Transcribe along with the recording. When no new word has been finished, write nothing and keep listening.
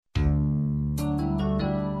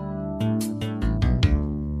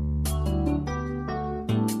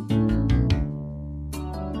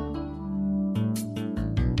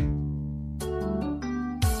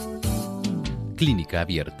Clínica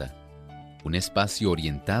Abierta, un espacio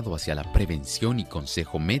orientado hacia la prevención y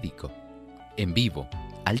consejo médico, en vivo,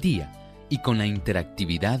 al día y con la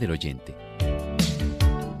interactividad del oyente.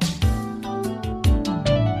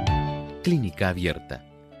 Clínica Abierta,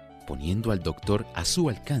 poniendo al doctor a su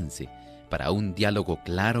alcance para un diálogo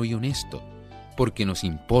claro y honesto, porque nos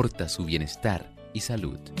importa su bienestar y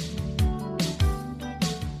salud.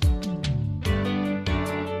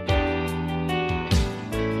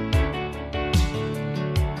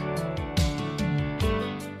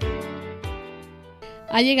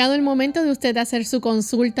 Ha llegado el momento de usted hacer su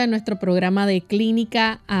consulta en nuestro programa de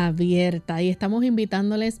Clínica Abierta y estamos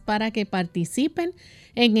invitándoles para que participen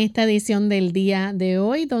en esta edición del día de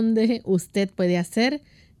hoy, donde usted puede hacer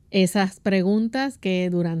esas preguntas que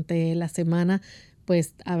durante la semana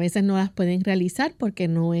pues a veces no las pueden realizar porque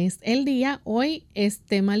no es el día. Hoy es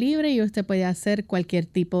tema libre y usted puede hacer cualquier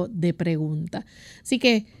tipo de pregunta. Así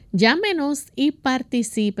que llámenos y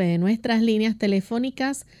participe en nuestras líneas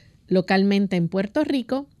telefónicas localmente en Puerto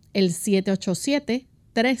Rico, el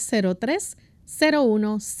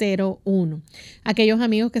 787-303-0101. Aquellos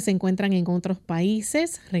amigos que se encuentran en otros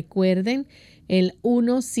países, recuerden el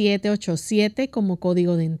 1787 como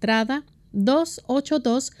código de entrada,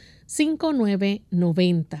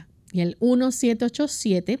 282-5990 y el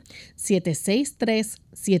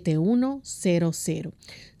 1787-763-7100.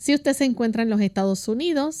 Si usted se encuentra en los Estados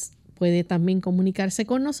Unidos, puede también comunicarse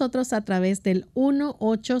con nosotros a través del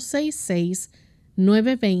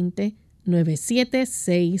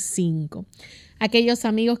 1-866-920-9765. Aquellos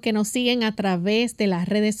amigos que nos siguen a través de las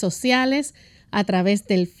redes sociales, a través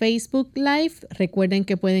del Facebook Live, recuerden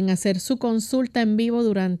que pueden hacer su consulta en vivo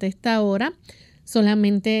durante esta hora.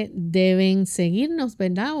 Solamente deben seguirnos,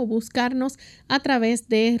 ¿verdad? O buscarnos a través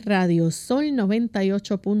de Radio Sol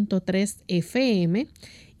 98.3 FM.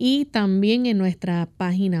 Y también en nuestra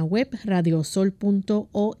página web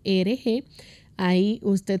radiosol.org. Ahí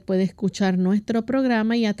usted puede escuchar nuestro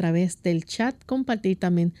programa y a través del chat compartir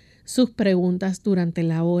también sus preguntas durante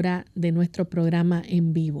la hora de nuestro programa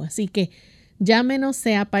en vivo. Así que llámenos,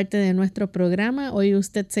 sea parte de nuestro programa. Hoy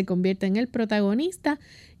usted se convierte en el protagonista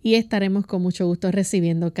y estaremos con mucho gusto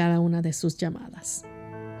recibiendo cada una de sus llamadas.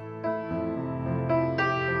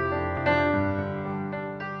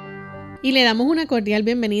 Y le damos una cordial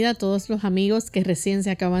bienvenida a todos los amigos que recién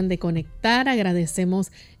se acaban de conectar.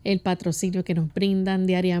 Agradecemos el patrocinio que nos brindan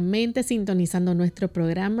diariamente sintonizando nuestro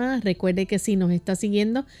programa. Recuerde que si nos está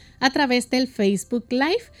siguiendo a través del Facebook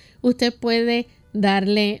Live, usted puede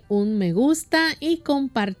darle un me gusta y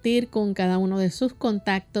compartir con cada uno de sus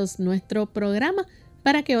contactos nuestro programa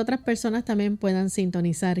para que otras personas también puedan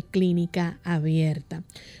sintonizar Clínica Abierta.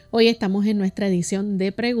 Hoy estamos en nuestra edición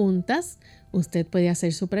de preguntas. Usted puede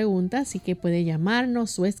hacer su pregunta, así que puede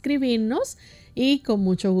llamarnos o escribirnos y con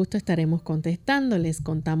mucho gusto estaremos contestando. Les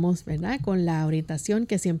contamos, ¿verdad?, con la orientación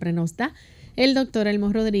que siempre nos da el doctor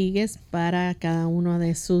Elmo Rodríguez para cada una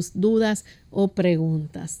de sus dudas o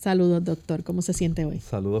preguntas. Saludos, doctor. ¿Cómo se siente hoy?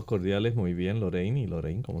 Saludos cordiales. Muy bien, Lorraine. ¿Y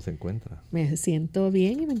Lorraine cómo se encuentra? Me siento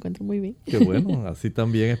bien y me encuentro muy bien. Qué bueno. Así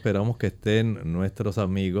también esperamos que estén nuestros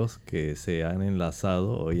amigos que se han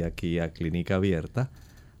enlazado hoy aquí a Clínica Abierta.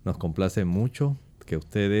 Nos complace mucho que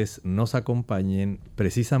ustedes nos acompañen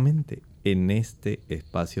precisamente en este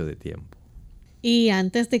espacio de tiempo. Y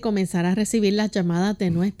antes de comenzar a recibir las llamadas de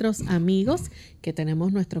nuestros amigos, que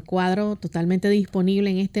tenemos nuestro cuadro totalmente disponible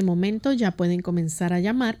en este momento, ya pueden comenzar a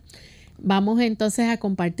llamar. Vamos entonces a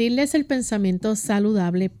compartirles el pensamiento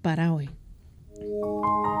saludable para hoy.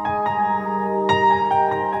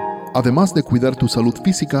 Además de cuidar tu salud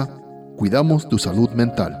física, cuidamos tu salud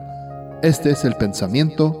mental. Este es el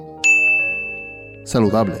pensamiento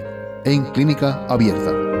saludable en Clínica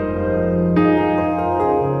Abierta.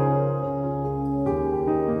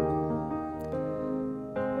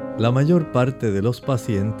 La mayor parte de los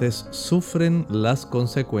pacientes sufren las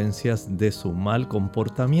consecuencias de su mal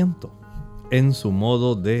comportamiento en su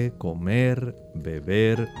modo de comer,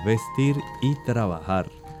 beber, vestir y trabajar.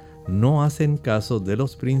 No hacen caso de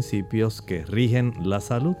los principios que rigen la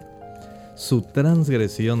salud. Su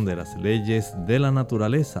transgresión de las leyes de la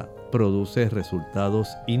naturaleza produce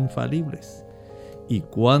resultados infalibles. Y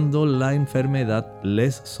cuando la enfermedad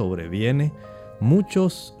les sobreviene,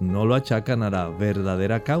 muchos no lo achacan a la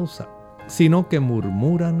verdadera causa, sino que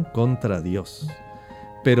murmuran contra Dios.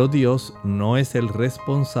 Pero Dios no es el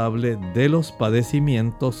responsable de los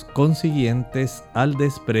padecimientos consiguientes al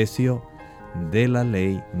desprecio de la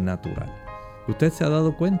ley natural. ¿Usted se ha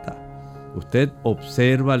dado cuenta? Usted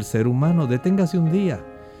observa al ser humano, deténgase un día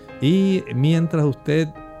y mientras usted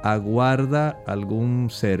aguarda algún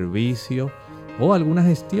servicio o alguna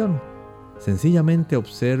gestión, sencillamente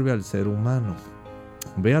observe al ser humano.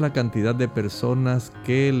 Vea la cantidad de personas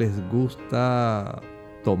que les gusta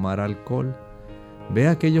tomar alcohol.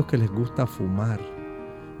 Vea aquellos que les gusta fumar.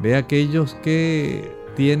 Vea aquellos que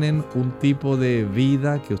tienen un tipo de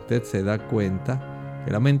vida que usted se da cuenta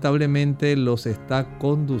que lamentablemente los está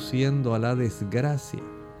conduciendo a la desgracia.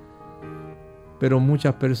 Pero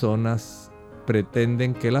muchas personas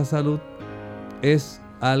pretenden que la salud es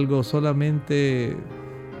algo solamente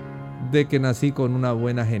de que nací con una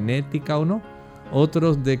buena genética o no.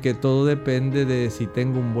 Otros de que todo depende de si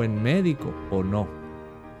tengo un buen médico o no.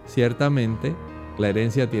 Ciertamente, la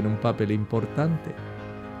herencia tiene un papel importante.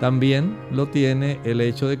 También lo tiene el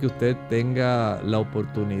hecho de que usted tenga la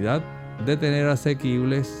oportunidad de tener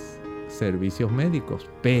asequibles servicios médicos.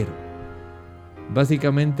 Pero,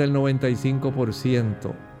 básicamente el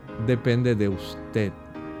 95% depende de usted.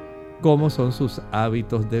 ¿Cómo son sus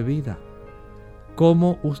hábitos de vida?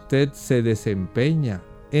 ¿Cómo usted se desempeña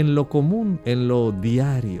en lo común, en lo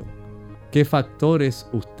diario? ¿Qué factores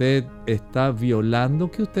usted está violando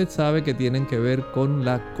que usted sabe que tienen que ver con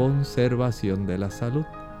la conservación de la salud?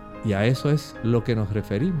 Y a eso es lo que nos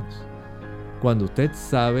referimos. Cuando usted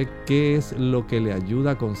sabe qué es lo que le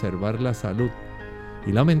ayuda a conservar la salud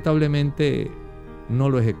y lamentablemente no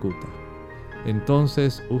lo ejecuta,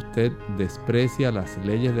 entonces usted desprecia las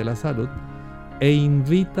leyes de la salud e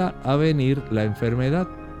invita a venir la enfermedad.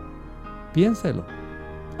 Piénselo.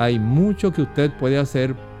 Hay mucho que usted puede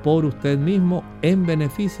hacer por usted mismo en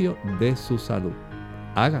beneficio de su salud.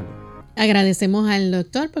 Hágalo. Agradecemos al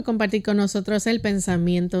doctor por compartir con nosotros el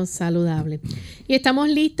pensamiento saludable. Y estamos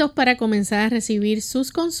listos para comenzar a recibir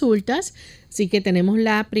sus consultas. Así que tenemos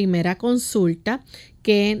la primera consulta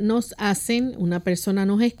que nos hacen. Una persona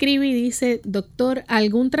nos escribe y dice: doctor,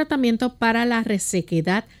 ¿algún tratamiento para la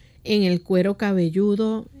resequedad en el cuero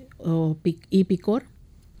cabelludo y picor?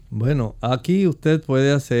 Bueno, aquí usted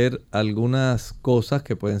puede hacer algunas cosas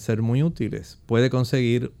que pueden ser muy útiles. Puede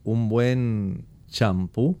conseguir un buen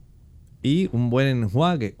champú y un buen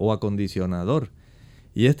enjuague o acondicionador.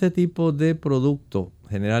 Y este tipo de producto,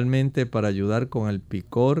 generalmente para ayudar con el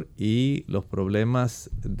picor y los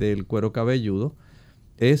problemas del cuero cabelludo,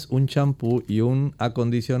 es un champú y un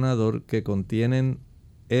acondicionador que contienen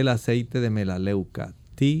el aceite de melaleuca,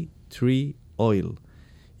 Tea Tree Oil.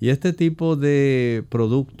 Y este tipo de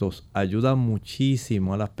productos ayuda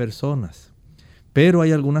muchísimo a las personas. Pero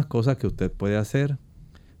hay algunas cosas que usted puede hacer.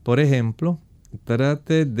 Por ejemplo,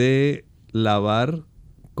 trate de lavar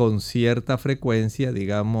con cierta frecuencia.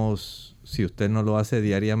 Digamos, si usted no lo hace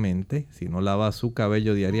diariamente, si no lava su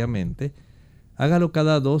cabello diariamente, hágalo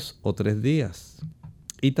cada 2 o 3 días.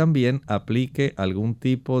 Y también aplique algún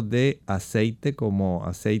tipo de aceite como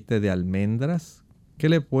aceite de almendras, que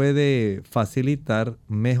le puede facilitar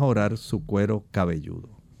mejorar su cuero cabelludo.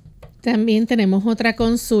 También tenemos otra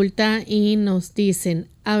consulta y nos dicen: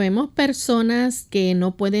 habemos personas que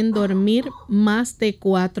no pueden dormir más de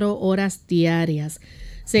 4 horas diarias.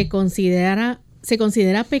 ¿Se considera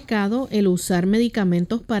pecado el usar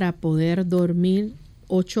medicamentos para poder dormir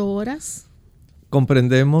 8 horas?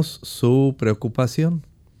 Comprendemos su preocupación,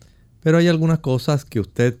 pero hay algunas cosas que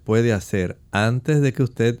usted puede hacer antes de que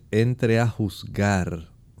usted entre a juzgar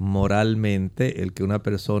moralmente el que una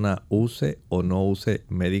persona use o no use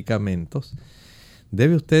medicamentos.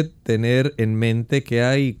 Debe usted tener en mente que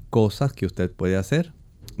hay cosas que usted puede hacer.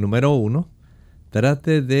 Número 1,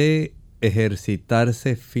 trate de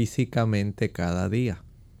ejercitarse físicamente cada día.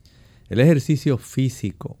 El ejercicio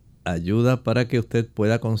físico ayuda para que usted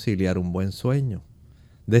pueda conciliar un buen sueño.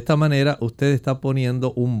 De esta manera usted está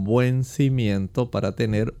poniendo un buen cimiento para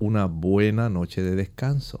tener una buena noche de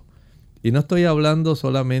descanso. Y no estoy hablando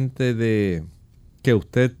solamente de que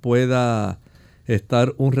usted pueda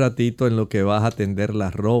estar un ratito en lo que vas a tender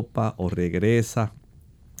la ropa o regresa,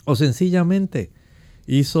 o sencillamente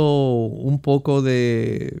hizo un poco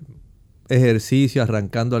de ejercicio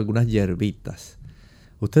arrancando algunas hierbitas.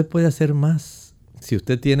 Usted puede hacer más. Si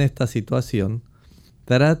usted tiene esta situación,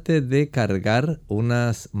 trate de cargar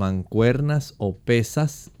unas mancuernas o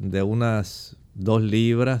pesas de unas 2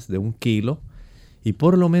 libras, de 1 kilo, y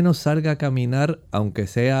por lo menos salga a caminar, aunque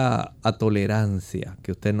sea a tolerancia,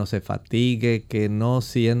 que usted no se fatigue, que no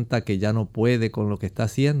sienta que ya no puede con lo que está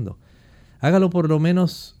haciendo. Hágalo por lo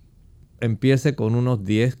menos, empiece con unos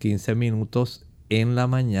 10, 15 minutos en la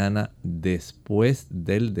mañana después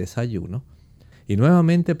del desayuno. Y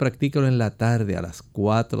nuevamente practícalo en la tarde, a las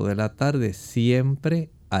 4 de la tarde,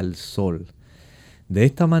 siempre al sol. De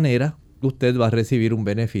esta manera, usted va a recibir un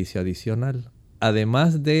beneficio adicional.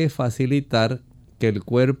 Además de facilitar que el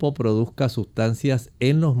cuerpo produzca sustancias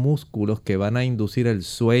en los músculos que van a inducir el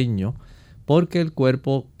sueño, porque el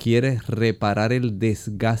cuerpo quiere reparar el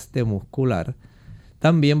desgaste muscular.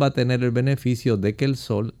 También va a tener el beneficio de que el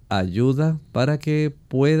sol ayuda para que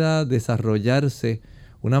pueda desarrollarse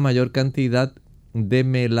una mayor cantidad de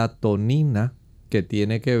melatonina que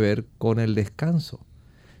tiene que ver con el descanso.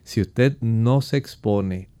 Si usted no se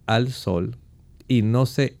expone al sol y no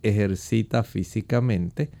se ejercita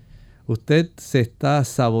físicamente, usted se está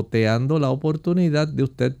saboteando la oportunidad de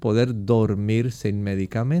usted poder dormir sin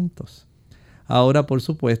medicamentos. Ahora, por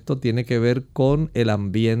supuesto, tiene que ver con el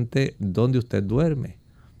ambiente donde usted duerme.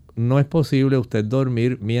 No es posible usted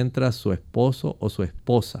dormir mientras su esposo o su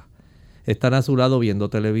esposa están a su lado viendo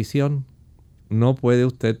televisión. No puede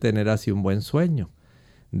usted tener así un buen sueño.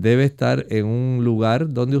 Debe estar en un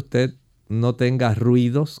lugar donde usted no tenga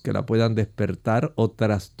ruidos que la puedan despertar o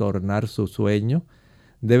trastornar su sueño.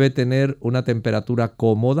 Debe tener una temperatura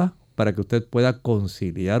cómoda para que usted pueda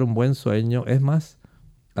conciliar un buen sueño. Es más,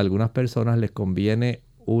 a algunas personas les conviene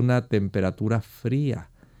una temperatura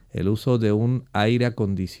fría. El uso de un aire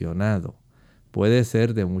acondicionado puede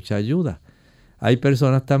ser de mucha ayuda. Hay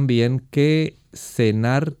personas también que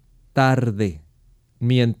cenar tarde.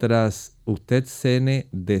 Mientras usted cene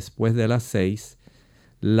después de las 6,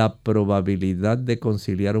 la probabilidad de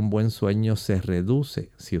conciliar un buen sueño se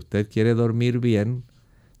reduce. Si usted quiere dormir bien,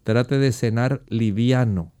 trate de cenar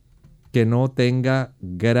liviano, que no tenga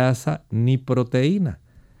grasa ni proteína.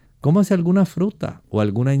 Cómase alguna fruta o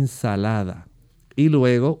alguna ensalada y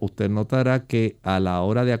luego usted notará que a la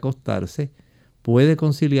hora de acostarse puede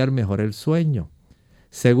conciliar mejor el sueño.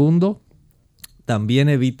 Segundo, también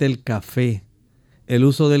evite el café. El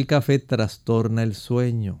uso del café trastorna el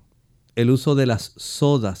sueño. El uso de las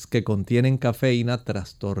sodas que contienen cafeína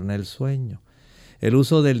trastorna el sueño. El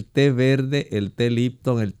uso del té verde, el té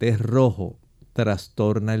Lipton, el té rojo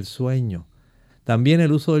trastorna el sueño. También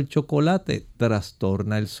el uso del chocolate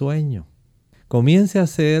trastorna el sueño. Comience a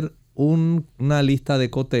hacer una lista de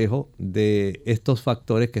cotejo de estos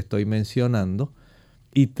factores que estoy mencionando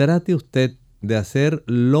y trate usted de hacer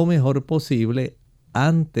lo mejor posible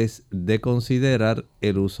antes de considerar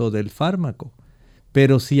el uso del fármaco.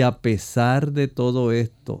 Pero si a pesar de todo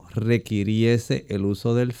esto requiriese el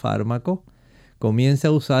uso del fármaco, comience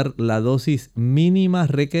a usar la dosis mínima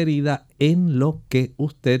requerida en lo que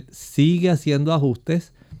usted sigue haciendo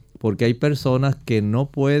ajustes, porque hay personas que no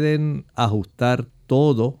pueden ajustar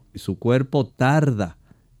todo y su cuerpo tarda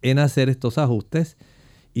en hacer estos ajustes.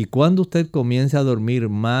 Y cuando usted comience a dormir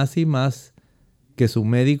más y más, que su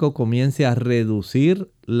médico comience a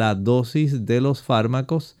reducir la dosis de los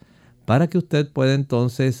fármacos para que usted pueda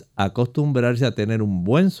entonces acostumbrarse a tener un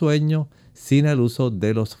buen sueño sin el uso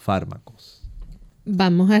de los fármacos.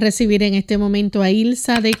 Vamos a recibir en este momento a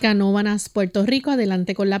Ilsa de Canóvanas, Puerto Rico.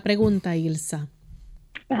 Adelante con la pregunta, Ilsa.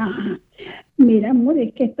 Mira, amor,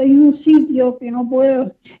 es que estoy en un sitio que no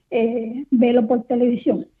puedo verlo por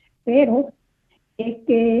televisión, pero es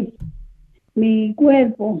que mi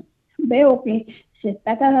cuerpo veo que se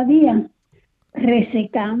está cada día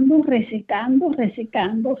resecándose,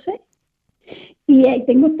 y ahí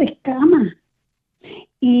tengo esta escama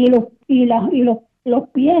y los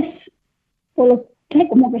pies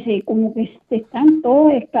como que se están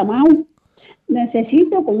todos escamados.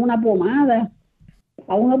 Necesito como una pomada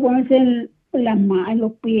a uno ponerse en las manos,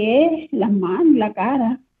 los pies, las manos, la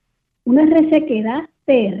cara. Una resequedad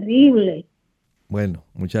terrible. Bueno,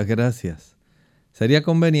 muchas gracias. Sería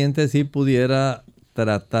conveniente si pudiera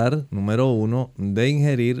tratar, número 1, de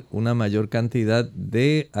ingerir una mayor cantidad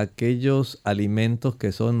de aquellos alimentos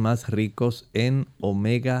que son más ricos en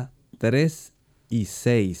omega 3 y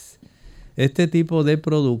 6. Este tipo de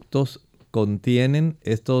productos contienen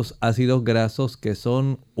estos ácidos grasos que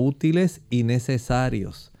son útiles y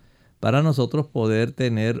necesarios para nosotros poder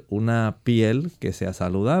tener una piel que sea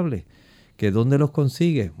saludable. ¿Que dónde los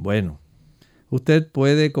consigue? Bueno, usted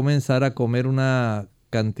puede comenzar a comer una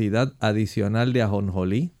cantidad adicional de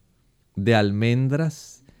ajonjolí, de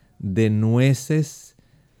almendras, de nueces,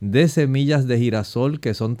 de semillas de girasol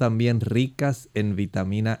que son también ricas en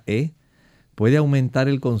vitamina E. Puede aumentar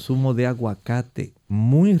el consumo de aguacate,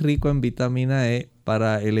 muy rico en vitamina E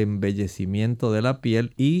para el embellecimiento de la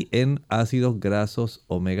piel y en ácidos grasos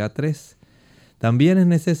omega 3. También es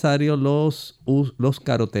necesario los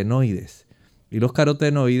carotenoides. Y los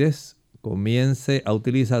carotenoides, comience a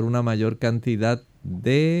utilizar una mayor cantidad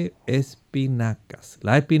de espinacas.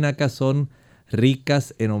 Las espinacas son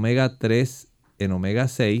ricas en omega 3, en omega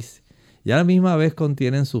 6 y a la misma vez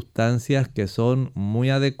contienen sustancias que son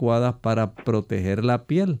muy adecuadas para proteger la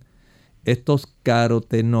piel. Estos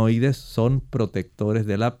carotenoides son protectores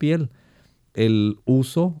de la piel. El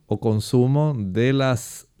uso o consumo de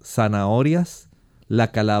las zanahorias,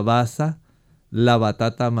 la calabaza, la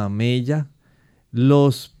batata mamella,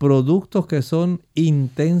 Los productos que son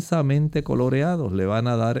intensamente coloreados le van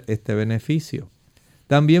a dar este beneficio.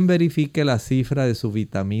 También verifique la cifra de su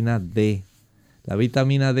vitamina D. La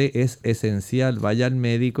vitamina D es esencial. Vaya al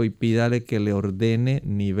médico y pídale que le ordene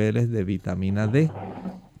niveles de vitamina D.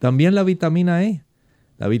 También la vitamina E.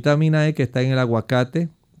 La vitamina E que está en el aguacate,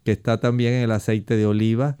 que está también en el aceite de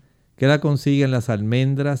oliva, que la consigue en las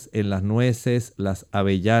almendras, en las nueces, las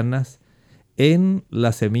avellanas, en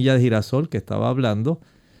la semilla de girasol que estaba hablando,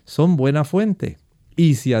 son buena fuente.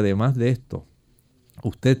 Y si además de esto,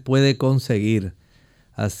 usted puede conseguir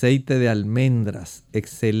aceite de almendras,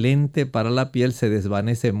 excelente para la piel, se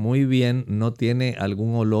desvanece muy bien, no tiene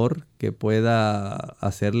algún olor que pueda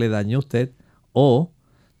hacerle daño a usted. O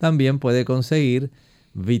también puede conseguir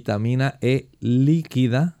vitamina E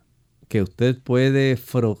líquida que usted puede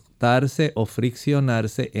frotarse o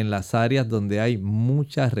friccionarse en las áreas donde hay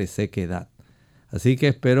mucha resequedad. Así que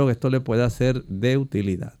espero que esto le pueda ser de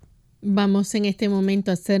utilidad. Vamos en este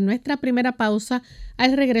momento a hacer nuestra primera pausa.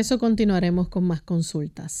 Al regreso continuaremos con más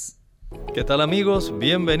consultas. ¿Qué tal, amigos?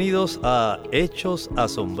 Bienvenidos a Hechos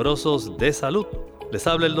Asombrosos de Salud. Les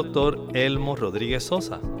habla el doctor Elmo Rodríguez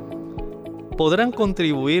Sosa. ¿Podrán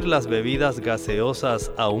contribuir las bebidas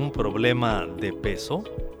gaseosas a un problema de peso?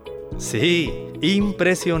 Sí,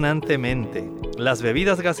 impresionantemente. Las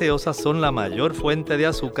bebidas gaseosas son la mayor fuente de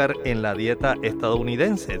azúcar en la dieta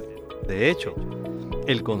estadounidense. De hecho,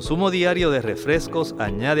 el consumo diario de refrescos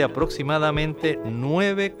añade aproximadamente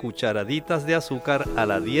 9 cucharaditas de azúcar a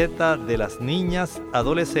la dieta de las niñas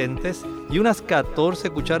adolescentes y unas 14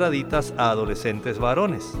 cucharaditas a adolescentes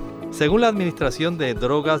varones. Según la Administración de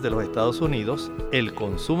Drogas de los Estados Unidos, el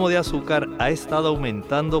consumo de azúcar ha estado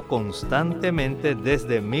aumentando constantemente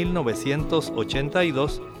desde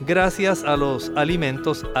 1982 gracias a los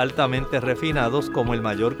alimentos altamente refinados como el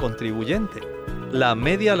mayor contribuyente. La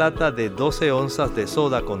media lata de 12 onzas de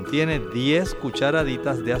soda contiene 10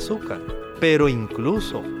 cucharaditas de azúcar, pero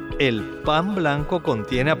incluso el pan blanco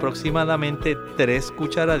contiene aproximadamente 3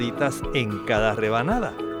 cucharaditas en cada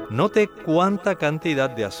rebanada. Note cuánta cantidad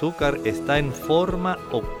de azúcar está en forma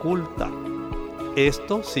oculta.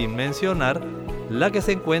 Esto sin mencionar la que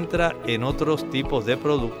se encuentra en otros tipos de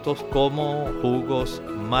productos como jugos,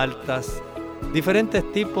 maltas,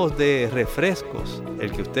 diferentes tipos de refrescos,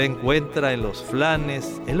 el que usted encuentra en los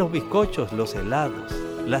flanes, en los bizcochos, los helados,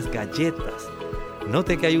 las galletas.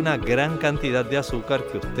 Note que hay una gran cantidad de azúcar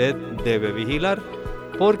que usted debe vigilar,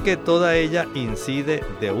 porque toda ella incide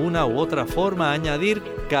de una u otra forma a añadir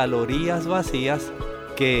calorías vacías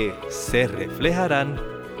que se reflejarán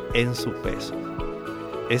en su peso.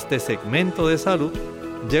 Este segmento de salud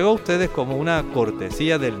llegó a ustedes como una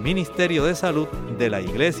cortesía del Ministerio de Salud de la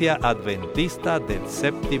Iglesia Adventista del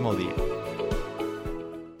Séptimo Día.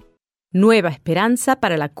 Nueva esperanza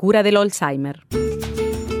para la cura del Alzheimer.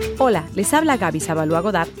 Hola, les habla Gaby Zabalúa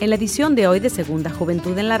Godard en la edición de hoy de Segunda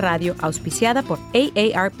Juventud en la Radio, auspiciada por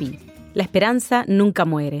AARP. La esperanza nunca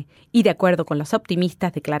muere, y de acuerdo con las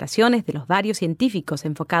optimistas declaraciones de los varios científicos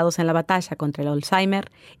enfocados en la batalla contra el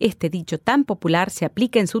Alzheimer, este dicho tan popular se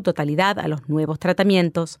aplica en su totalidad a los nuevos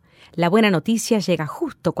tratamientos. La buena noticia llega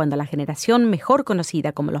justo cuando la generación mejor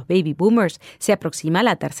conocida como los baby boomers se aproxima a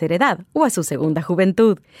la tercera edad o a su segunda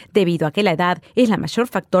juventud. Debido a que la edad es el mayor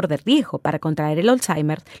factor de riesgo para contraer el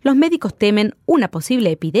Alzheimer, los médicos temen una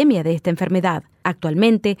posible epidemia de esta enfermedad.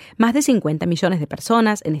 Actualmente, más de 50 millones de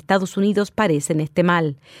personas en Estados Unidos padecen este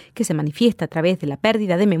mal, que se manifiesta a través de la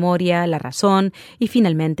pérdida de memoria, la razón y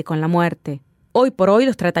finalmente con la muerte. Hoy por hoy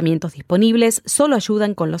los tratamientos disponibles solo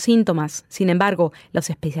ayudan con los síntomas. Sin embargo, los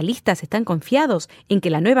especialistas están confiados en que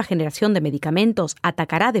la nueva generación de medicamentos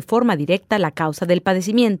atacará de forma directa la causa del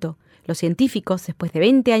padecimiento. Los científicos, después de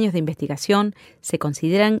 20 años de investigación, se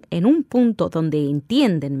consideran en un punto donde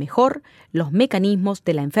entienden mejor los mecanismos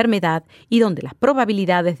de la enfermedad y donde las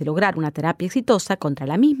probabilidades de lograr una terapia exitosa contra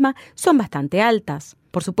la misma son bastante altas.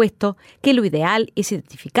 Por supuesto que lo ideal es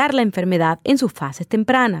identificar la enfermedad en sus fases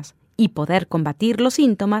tempranas y poder combatir los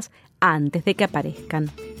síntomas antes de que aparezcan.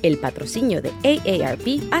 El patrocinio de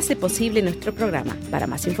AARP hace posible nuestro programa. Para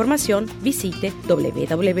más información, visite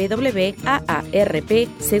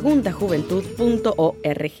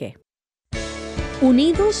www.aarpsegundajuventud.org.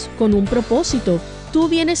 Unidos con un propósito, tu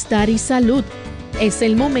bienestar y salud. Es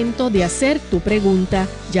el momento de hacer tu pregunta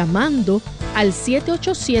llamando al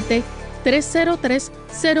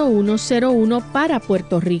 787-303-0101 para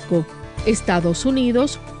Puerto Rico, Estados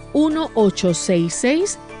Unidos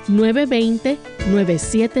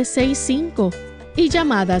 1-866-920-9765 y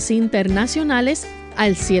llamadas internacionales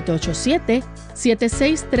al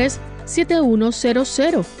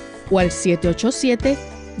 787-763-7100 o al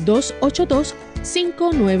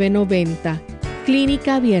 787-282-5990.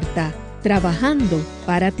 Clínica Abierta, trabajando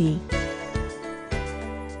para ti.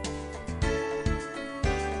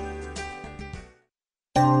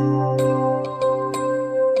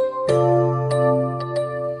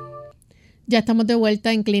 Ya estamos de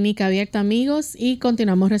vuelta en Clínica Abierta, amigos, y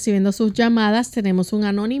continuamos recibiendo sus llamadas. Tenemos un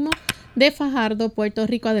anónimo de Fajardo, Puerto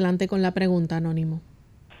Rico. Adelante con la pregunta, anónimo.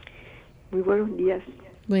 Muy buenos días.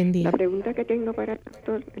 Buen día. La pregunta que tengo para el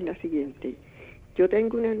doctor es la siguiente. Yo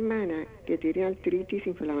tengo una hermana que tiene artritis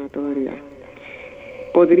inflamatoria.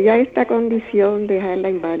 ¿Podría esta condición dejarla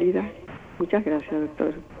inválida? Muchas gracias,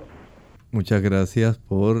 doctor. Muchas gracias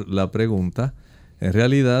por la pregunta. En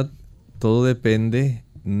realidad, todo depende.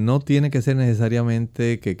 No tiene que ser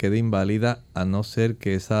necesariamente que quede inválida, a no ser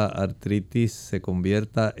que esa artritis se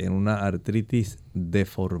convierta en una artritis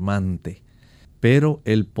deformante. Pero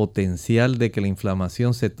el potencial de que la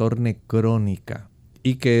inflamación se torne crónica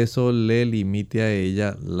y que eso le limite a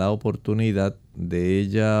ella la oportunidad de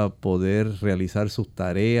ella poder realizar sus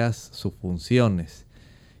tareas, sus funciones,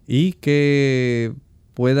 y que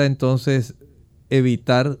pueda entonces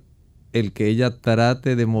evitar el que ella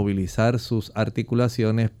trate de movilizar sus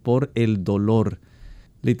articulaciones por el dolor.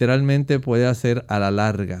 Literalmente puede hacer a la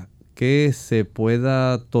larga que se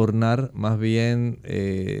pueda tornar más bien,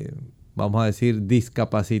 vamos a decir,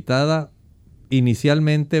 discapacitada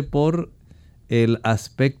inicialmente por el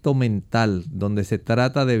aspecto mental, donde se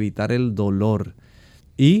trata de evitar el dolor,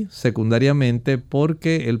 y secundariamente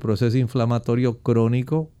porque el proceso inflamatorio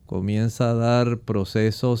crónico comienza a dar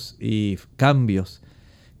procesos y cambios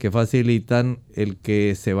que facilitan el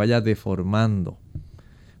que se vaya deformando.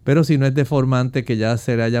 Pero si no es deformante, que ya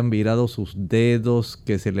se le hayan virado sus dedos,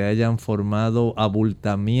 que se le hayan formado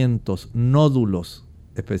abultamientos, nódulos,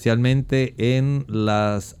 especialmente en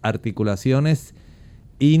las articulaciones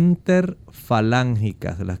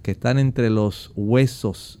interfalángicas, las que están entre los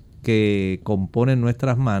huesos que componen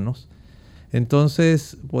nuestras manos,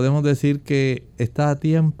 entonces podemos decir que está a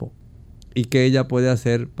tiempo. ¿Y qué ella puede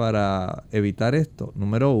hacer para evitar esto?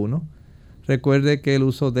 Número 1, recuerde que el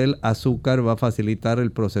uso del azúcar va a facilitar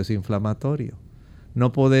el proceso inflamatorio.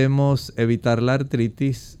 No podemos evitar la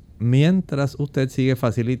artritis mientras usted sigue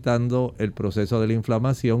facilitando el proceso de la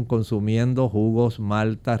inflamación consumiendo jugos,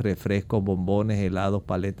 maltas, refrescos, bombones, helados,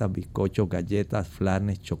 paletas, bizcochos, galletas,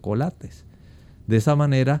 flanes, chocolates. De esa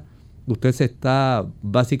manera, usted se está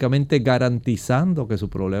básicamente garantizando que su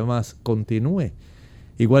problema continúe.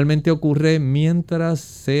 Igualmente ocurre mientras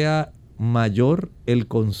sea mayor el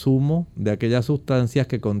consumo de aquellas sustancias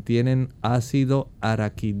que contienen ácido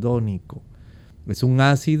araquidónico. Es un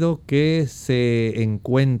ácido que se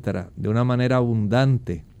encuentra de una manera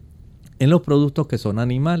abundante en los productos que son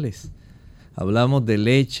animales. Hablamos de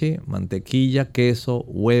leche, mantequilla, queso,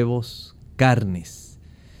 huevos, carnes.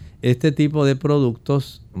 Este tipo de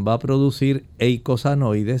productos va a producir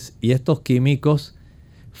eicosanoides y estos químicos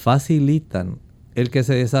facilitan el que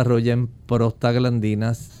se desarrollen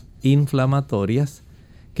prostaglandinas inflamatorias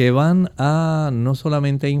que van a no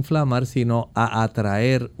solamente inflamar, sino a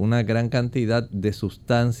atraer una gran cantidad de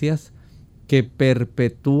sustancias que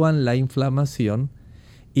perpetúan la inflamación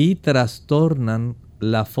y trastornan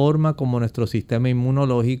la forma como nuestro sistema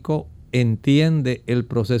inmunológico entiende el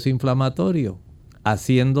proceso inflamatorio,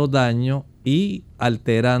 haciendo daño y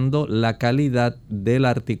alterando la calidad de la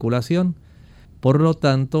articulación. Por lo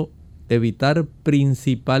tanto, evitar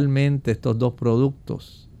principalmente estos dos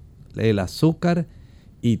productos, el azúcar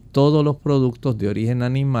y todos los productos de origen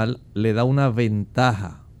animal, le da una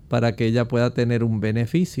ventaja para que ella pueda tener un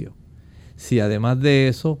beneficio. Si además de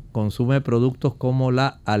eso consume productos como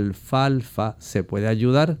la alfalfa, se puede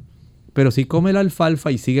ayudar. Pero si come la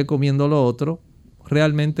alfalfa y sigue comiendo lo otro,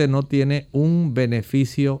 realmente no tiene un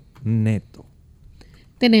beneficio neto.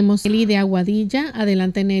 Tenemos Nelly de Aguadilla.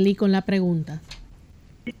 Adelante, Nelly, con la pregunta.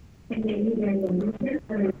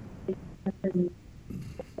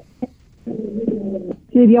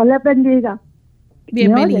 Si Dios le bendiga.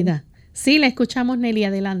 Bienvenida. Sí, la escuchamos, Nelly,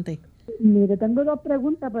 adelante. Mire, tengo dos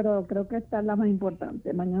preguntas, pero creo que esta es la más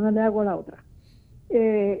importante. Mañana le hago la otra.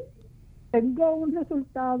 Tengo un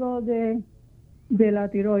resultado de la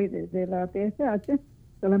tiroides, de la TSH.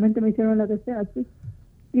 Solamente me hicieron la TSH.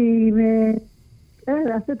 Y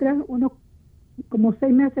hace como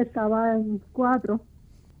 6 meses estaba en 4.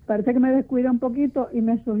 Parece que me descuida un poquito y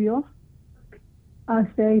me subió a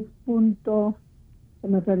 6 puntos. Se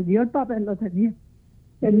me perdió el papel, lo tenía.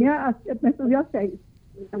 Me subió a 6.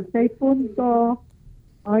 A 6 puntos.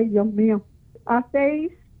 Ay, Dios mío. A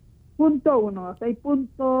 6.1. A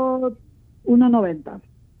 6.190.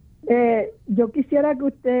 Yo quisiera que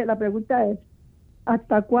usted, la pregunta es,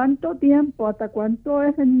 ¿hasta cuánto tiempo, hasta cuánto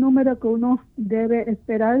es el número que uno debe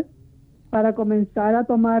esperar para comenzar a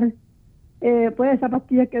tomar pues esas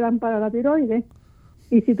pastillas que dan para la tiroides.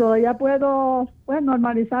 Y si todavía puedo pues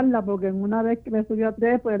normalizarla, porque en una vez que me subió a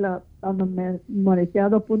 3, pues cuando me normalizé a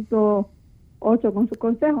 2.8 con sus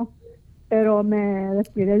consejos, pero me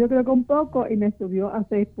descuidé yo creo que un poco y me subió a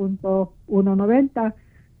 6.190.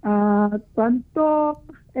 ¿Cuánto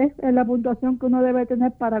es la puntuación que uno debe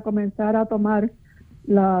tener para comenzar a tomar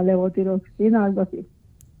la levotiroxina o algo así?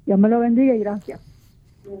 Dios me lo bendiga y gracias.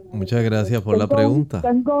 Muchas gracias por la pregunta.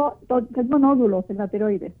 Tengo nódulos en la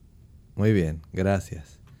tiroides. Muy bien,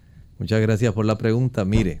 gracias. Muchas gracias por la pregunta.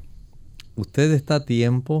 Mire, usted está a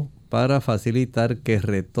tiempo para facilitar que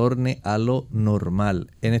retorne a lo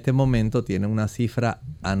normal. En este momento tiene una cifra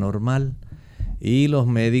anormal y los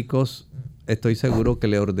médicos estoy seguro que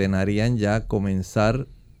le ordenarían ya comenzar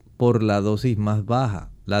por la dosis más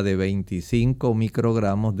baja, la de 25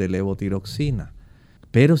 microgramos de levotiroxina.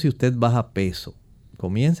 Pero si usted baja peso,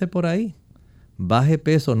 comience por ahí. Baje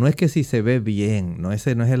peso, no es que si se ve bien, no,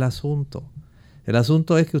 ese no es el asunto. El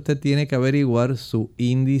asunto es que usted tiene que averiguar su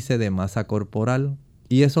índice de masa corporal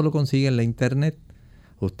y eso lo consigue en la internet.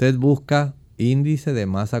 Usted busca índice de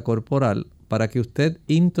masa corporal para que usted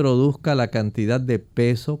introduzca la cantidad de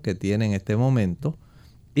peso que tiene en este momento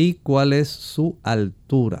y cuál es su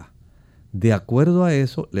altura. De acuerdo a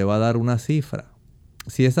eso le va a dar una cifra.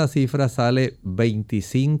 Si esa cifra sale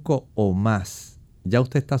 25 o más, ya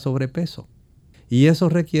usted está sobrepeso. Y eso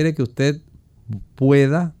requiere que usted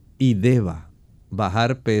pueda y deba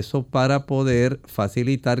bajar peso para poder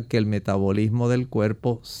facilitar que el metabolismo del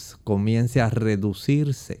cuerpo comience a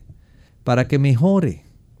reducirse, para que mejore.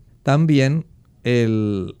 También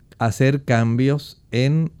el hacer cambios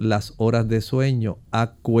en las horas de sueño.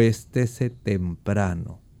 Acuéstese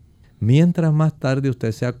temprano. Mientras más tarde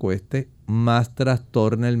usted se acueste, más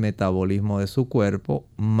trastorna el metabolismo de su cuerpo,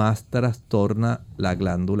 más trastorna la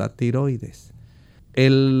glándula tiroides.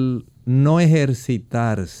 El no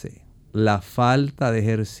ejercitarse, la falta de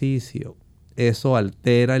ejercicio, eso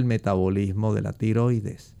altera el metabolismo de la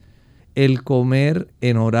tiroides. El comer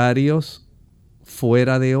en horarios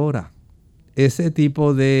fuera de hora, ese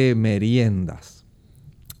tipo de meriendas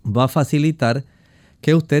va a facilitar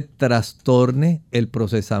que usted trastorne el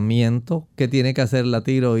procesamiento que tiene que hacer la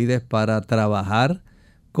tiroides para trabajar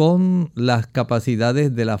con las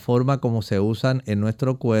capacidades de la forma como se usan en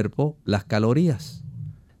nuestro cuerpo las calorías.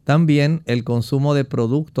 También el consumo de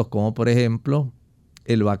productos como por ejemplo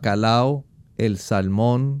el bacalao, el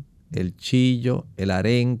salmón, el chillo, el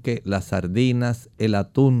arenque, las sardinas, el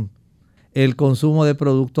atún. El consumo de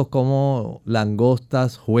productos como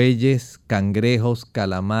langostas, jueyes, cangrejos,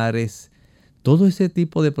 calamares. Todo ese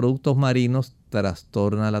tipo de productos marinos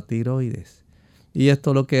trastorna la tiroides. Y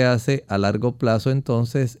esto lo que hace a largo plazo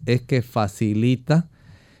entonces es que facilita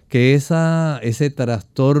que ese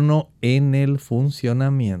trastorno en el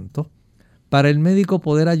funcionamiento, para el médico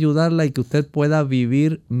poder ayudarla y que usted pueda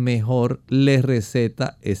vivir mejor, le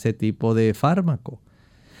receta ese tipo de fármaco.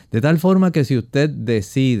 De tal forma que si usted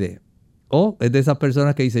decide, o es de esas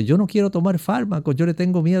personas que dice, yo no quiero tomar fármacos, yo le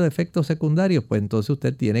tengo miedo a efectos secundarios, pues entonces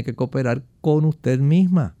usted tiene que cooperar con usted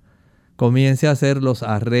misma. Comience a hacer los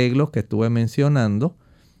arreglos que estuve mencionando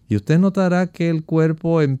y usted notará que el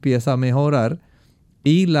cuerpo empieza a mejorar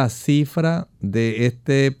y la cifra de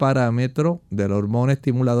este parámetro de la hormona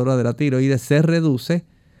estimuladora de la tiroides se reduce,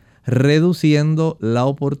 reduciendo la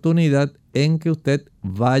oportunidad en que usted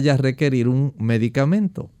vaya a requerir un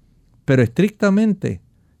medicamento. Pero estrictamente,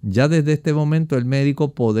 ya desde este momento el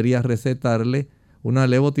médico podría recetarle una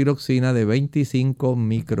levotiroxina de 25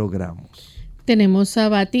 microgramos. Tenemos a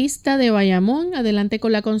Batista de Bayamón. Adelante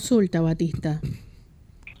con la consulta, Batista.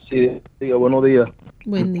 Sí, buenos días.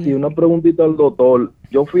 Buen día. Y una preguntita al doctor.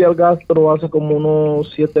 Yo fui al gastro hace como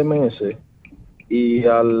unos 7 meses y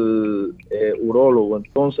al urólogo.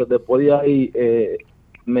 Entonces, después de ahí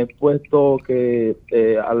me he puesto que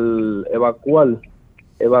al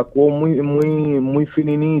evacuó muy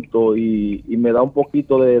fininito y me da un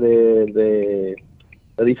poquito de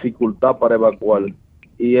dificultad para evacuar.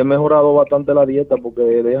 Y he mejorado bastante la dieta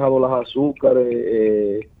porque he dejado las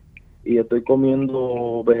azúcares y estoy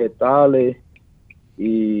comiendo vegetales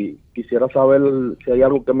y quisiera saber si hay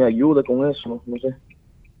algo que me ayude con eso, no sé.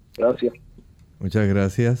 Gracias. Muchas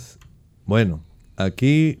gracias. Bueno,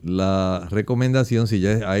 aquí la recomendación, si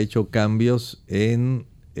ya ha hecho cambios en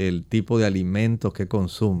el tipo de alimentos que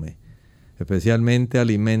consume, especialmente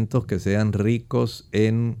alimentos que sean ricos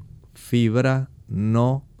en fibra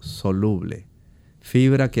no soluble,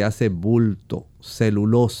 fibra que hace bulto,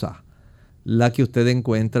 celulosa, la que usted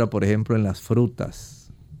encuentra, por ejemplo, en las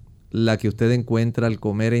frutas, la que usted encuentra al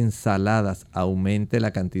comer ensaladas, aumente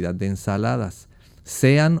la cantidad de ensaladas.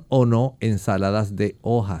 sean o no ensaladas de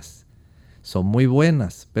hojas. Son muy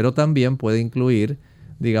buenas, pero también puede incluir,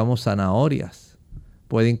 digamos, zanahorias.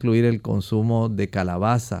 Puede incluir el consumo de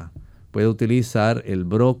calabaza. Puede utilizar el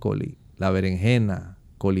brócoli, la berenjena,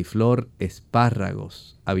 coliflor,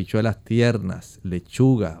 espárragos, habichuelas tiernas,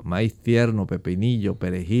 lechuga, maíz tierno, pepinillo,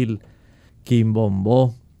 perejil,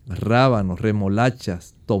 quimbombó, rábanos,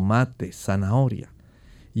 remolachas, tomate, zanahoria.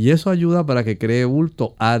 Y eso ayuda para que cree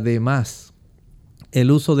bulto. Además,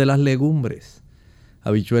 el uso de las legumbres,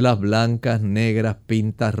 habichuelas blancas, negras,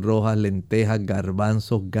 pintas rojas, lentejas,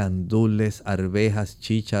 garbanzos, gandules, arvejas,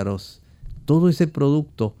 chícharos, todo ese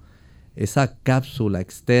producto, esa cápsula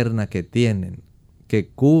externa que tienen, que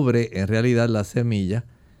cubre en realidad la semilla,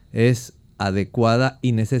 es adecuada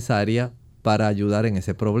y necesaria para ayudar en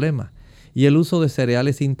ese problema. Y el uso de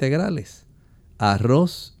cereales integrales,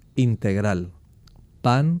 arroz integral,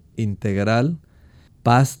 pan integral,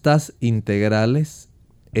 pastas integrales,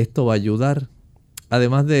 esto va a ayudar.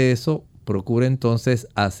 Además de eso, procure entonces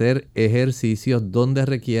hacer ejercicios donde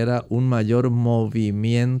requiera un mayor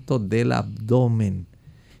movimiento del abdomen.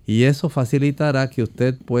 Y eso facilitará que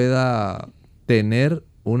usted pueda tener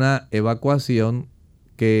una evacuación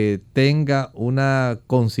que tenga una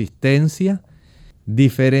consistencia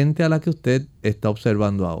diferente a la que usted está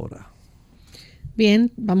observando ahora.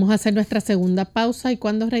 Bien, vamos a hacer nuestra segunda pausa y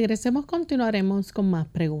cuando regresemos continuaremos con más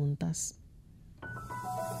preguntas.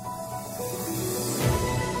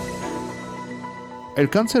 El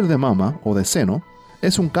cáncer de mama o de seno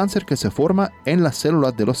es un cáncer que se forma en las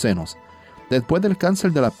células de los senos. Después del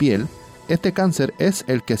cáncer de la piel, este cáncer es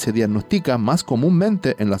el que se diagnostica más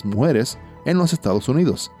comúnmente en las mujeres en los Estados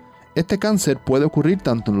Unidos. Este cáncer puede ocurrir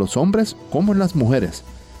tanto en los hombres como en las mujeres,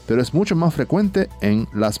 pero es mucho más frecuente en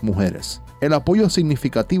las mujeres. El apoyo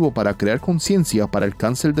significativo para crear conciencia para el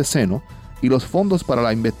cáncer de seno y los fondos para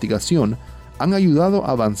la investigación han ayudado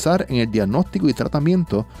a avanzar en el diagnóstico y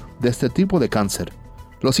tratamiento de este tipo de cáncer.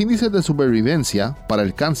 Los índices de supervivencia para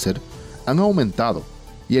el cáncer han aumentado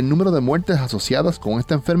y el número de muertes asociadas con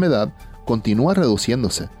esta enfermedad continúa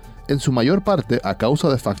reduciéndose, en su mayor parte a causa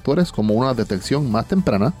de factores como una detección más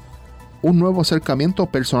temprana, un nuevo acercamiento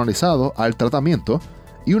personalizado al tratamiento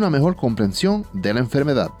y una mejor comprensión de la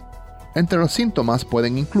enfermedad. Entre los síntomas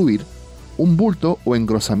pueden incluir un bulto o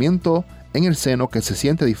engrosamiento en el seno que se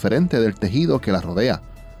siente diferente del tejido que la rodea,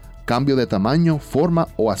 cambio de tamaño, forma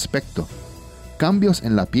o aspecto, cambios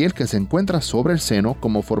en la piel que se encuentra sobre el seno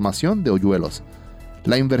como formación de hoyuelos,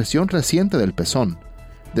 la inversión reciente del pezón,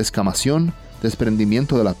 descamación,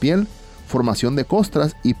 desprendimiento de la piel, formación de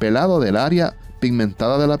costras y pelado del área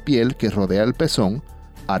pigmentada de la piel que rodea el pezón,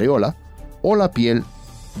 areola o la piel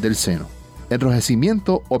del seno,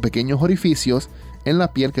 enrojecimiento o pequeños orificios en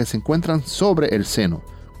la piel que se encuentran sobre el seno,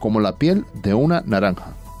 como la piel de una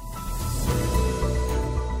naranja.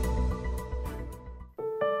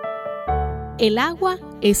 El agua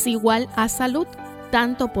es igual a salud,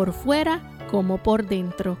 tanto por fuera como por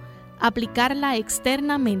dentro. Aplicarla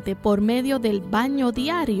externamente por medio del baño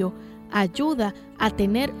diario ayuda a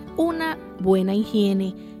tener una buena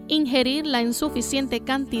higiene. Ingerirla en suficiente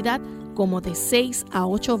cantidad, como de 6 a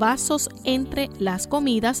 8 vasos entre las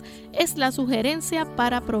comidas, es la sugerencia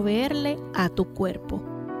para proveerle a tu cuerpo.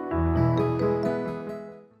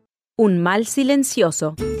 Un mal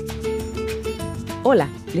silencioso. Hola,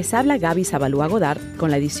 les habla Gaby Zabalúa Godard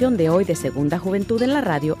con la edición de hoy de Segunda Juventud en la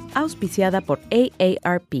Radio, auspiciada por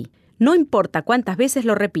AARP. No importa cuántas veces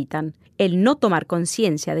lo repitan, el no tomar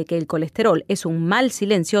conciencia de que el colesterol es un mal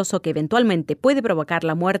silencioso que eventualmente puede provocar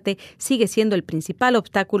la muerte sigue siendo el principal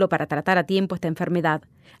obstáculo para tratar a tiempo esta enfermedad.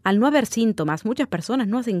 Al no haber síntomas, muchas personas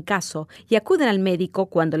no hacen caso y acuden al médico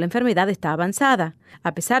cuando la enfermedad está avanzada.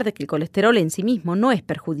 A pesar de que el colesterol en sí mismo no es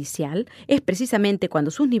perjudicial, es precisamente cuando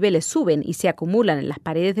sus niveles suben y se acumulan en las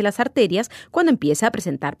paredes de las arterias cuando empieza a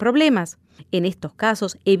presentar problemas. En estos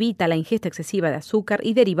casos, evita la ingesta excesiva de azúcar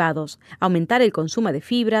y derivados. Aumentar el consumo de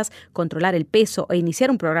fibras, controlar el peso e iniciar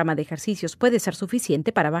un programa de ejercicios puede ser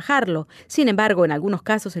suficiente para bajarlo. Sin embargo, en algunos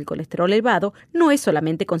casos el colesterol elevado no es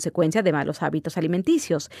solamente consecuencia de malos hábitos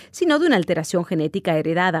alimenticios, sino de una alteración genética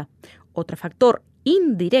heredada. Otro factor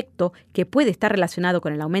indirecto que puede estar relacionado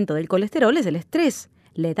con el aumento del colesterol es el estrés,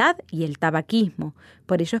 la edad y el tabaquismo.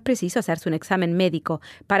 Por ello es preciso hacerse un examen médico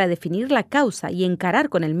para definir la causa y encarar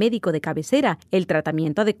con el médico de cabecera el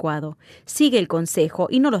tratamiento adecuado. Sigue el consejo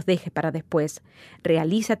y no los dejes para después.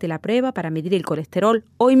 Realízate la prueba para medir el colesterol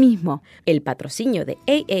hoy mismo. El patrocinio de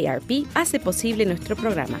AARP hace posible nuestro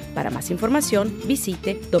programa. Para más información,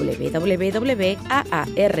 visite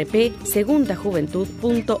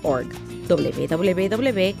www.aarpsegundajuventud.org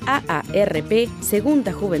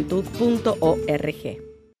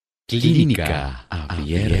www.aarpsegundajuventud.org. Clínica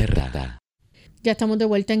Abierta. Ya estamos de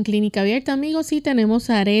vuelta en Clínica Abierta, amigos, y tenemos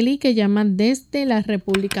a Areli que llama desde la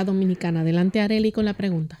República Dominicana. Adelante, Areli, con la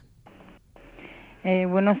pregunta.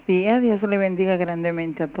 Buenos días, Dios le bendiga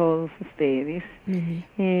grandemente a todos ustedes.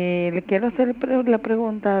 Le quiero hacer la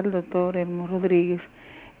pregunta al doctor Elmo Rodríguez.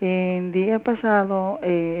 El día pasado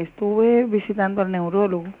estuve visitando al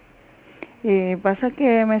neurólogo. Pasa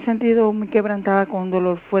que me he sentido muy quebrantada con un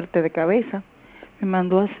dolor fuerte de cabeza. Me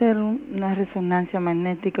mandó a hacer una resonancia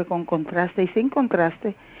magnética con contraste y sin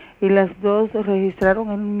contraste, y las dos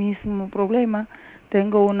registraron el mismo problema.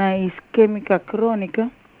 Tengo una isquémica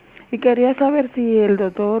crónica y quería saber si el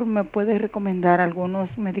doctor me puede recomendar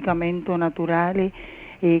algunos medicamentos naturales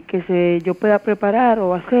yo pueda preparar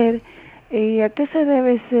o hacer. ¿A qué se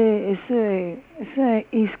debe esa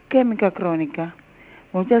isquémica crónica?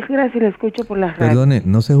 Muchas gracias, le escucho por la radio. Perdone,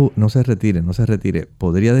 no se retire.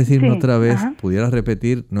 ¿Podría decirme otra vez, pudiera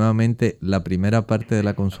repetir nuevamente la primera parte de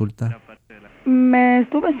la consulta? Me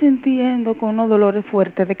estuve sintiendo con unos dolores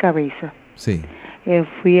fuertes de cabeza. Sí.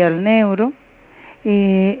 Fui al neuro.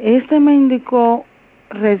 Me indicó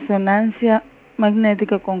resonancia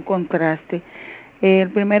magnética con contraste.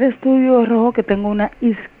 El primer estudio arrojó que tengo una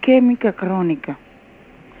isquémica crónica.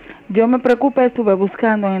 Yo me preocupé, estuve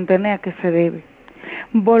buscando en internet a qué se debe.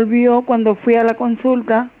 Volvió, cuando fui a la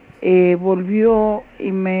consulta, volvió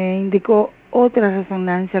y me indicó otra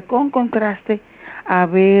resonancia con contraste a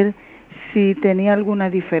ver si tenía alguna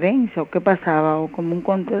diferencia o qué pasaba, o como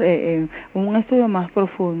un estudio más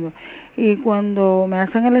profundo. Y cuando me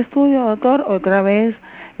hacen el estudio, doctor, otra vez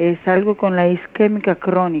salgo con la isquémica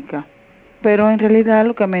crónica. Pero en realidad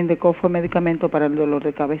lo que me indicó fue medicamento para el dolor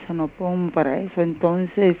de cabeza, no pongo para eso.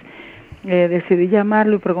 Entonces decidí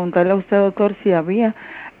llamarlo y preguntarle a usted, doctor, si había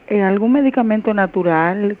algún medicamento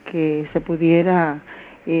natural que se pudiera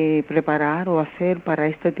preparar o hacer para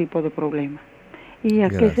este tipo de problemas. ¿Y a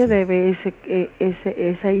qué se debe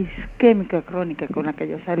esa isquémica crónica con la que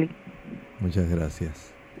yo salí? Muchas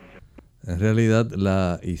gracias. En realidad,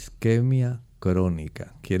 la isquemia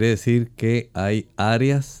crónica quiere decir que hay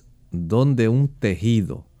áreas donde un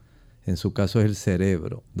tejido, en su caso es el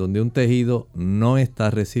cerebro, donde un tejido no está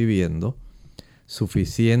recibiendo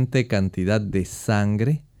suficiente cantidad de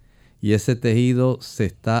sangre y ese tejido se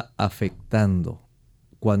está afectando.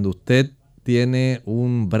 Cuando usted tiene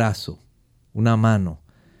un brazo, una mano,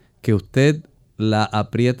 que usted la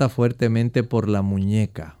aprieta fuertemente por la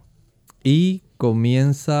muñeca y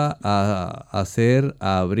comienza a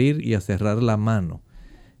abrir y a cerrar la mano.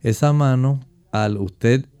 Esa mano, al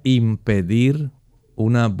usted impedir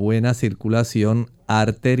una buena circulación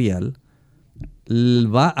arterial,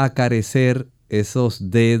 va a carecer esos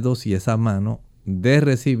dedos y esa mano de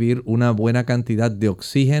recibir una buena cantidad de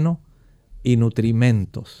oxígeno y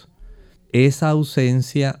nutrimentos. Esa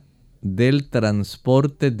ausencia del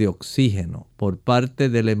transporte de oxígeno por parte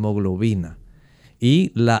de la hemoglobina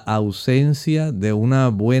y la ausencia de una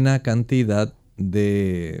buena cantidad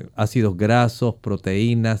de ácidos grasos,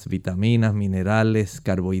 proteínas, vitaminas, minerales,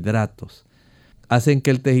 carbohidratos, hacen que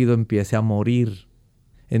el tejido empiece a morir.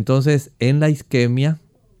 Entonces, en la isquemia,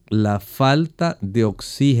 la falta de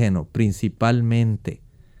oxígeno principalmente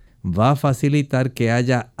va a facilitar que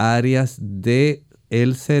haya áreas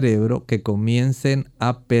del cerebro que comiencen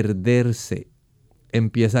a perderse.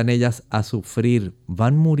 Empiezan ellas a sufrir,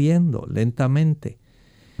 van muriendo lentamente.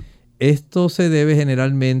 Esto se debe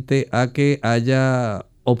generalmente a que haya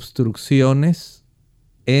obstrucciones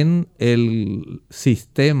en el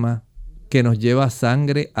sistema que nos lleva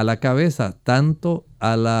sangre a la cabeza, tanto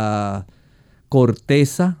a la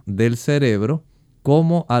corteza del cerebro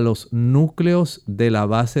como a los núcleos de la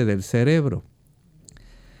base del cerebro.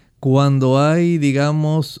 Cuando hay,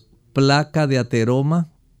 digamos, placa de ateroma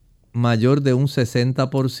mayor de un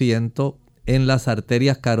 60% en las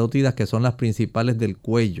arterias carótidas, que son las principales del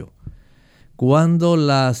cuello, cuando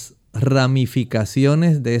las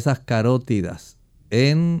ramificaciones de esas carótidas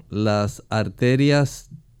en las arterias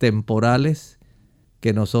temporales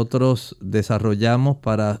que nosotros desarrollamos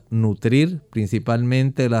para nutrir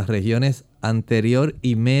principalmente las regiones anterior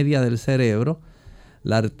y media del cerebro,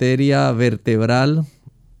 la arteria vertebral,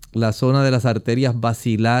 la zona de las arterias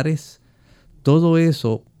basilares, todo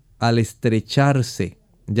eso al estrecharse,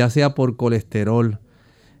 ya sea por colesterol,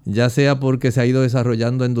 ya sea porque se ha ido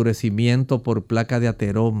desarrollando endurecimiento por placa de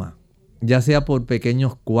ateroma, ya sea por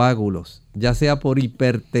pequeños coágulos, ya sea por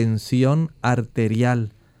hipertensión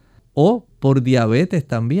arterial o por diabetes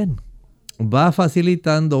también, va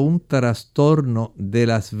facilitando un trastorno de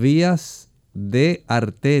las vías de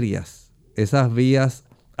arterias, esas vías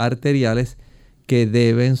arteriales que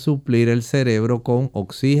deben suplir el cerebro con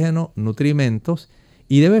oxígeno, nutrimentos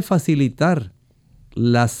y debe facilitar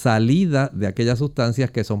la salida de aquellas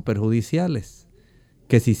sustancias que son perjudiciales,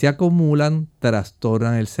 que si se acumulan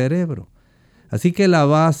trastornan el cerebro. Así que la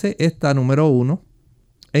base está, número 1,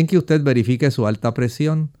 en que usted verifique su alta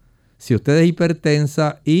presión. Si usted es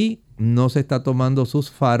hipertensa y no se está tomando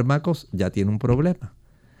sus fármacos, ya tiene un problema.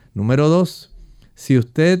 Número 2, si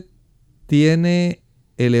usted tiene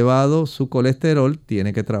elevado su colesterol,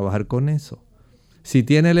 tiene que trabajar con eso. Si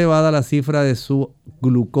tiene elevada la cifra de su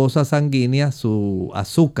glucosa sanguínea, su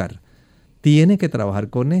azúcar, tiene que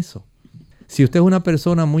trabajar con eso. Si usted es una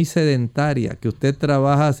persona muy sedentaria, que usted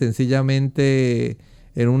trabaja sencillamente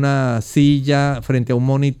en una silla frente a un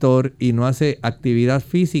monitor y no hace actividad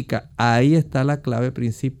física, ahí está la clave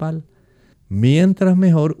principal. Mientras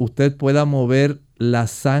mejor usted pueda mover la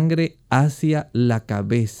sangre hacia la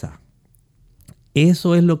cabeza.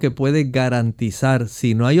 Eso es lo que puede garantizar,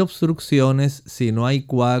 si no hay obstrucciones, si no hay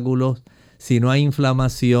coágulos, si no hay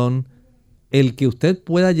inflamación, el que usted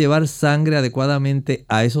pueda llevar sangre adecuadamente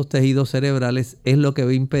a esos tejidos cerebrales es lo que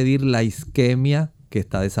va a impedir la isquemia que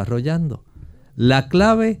está desarrollando. La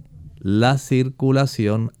clave, la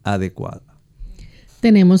circulación adecuada.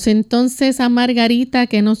 Tenemos entonces a Margarita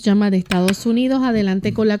que nos llama de Estados Unidos.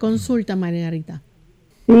 Adelante con la consulta, Margarita.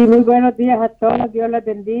 Sí, muy buenos días a todos. Dios les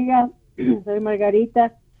bendiga. Soy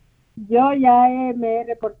Margarita. Yo ya me he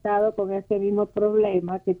reportado con ese mismo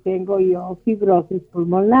problema que tengo yo, fibrosis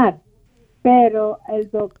pulmonar. Pero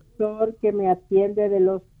el doctor que me atiende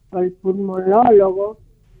el pulmonólogo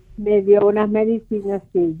me dio unas medicinas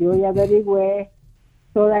que yo ya averigüé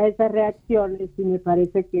todas esas reacciones y me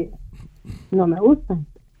parece que no me gustan.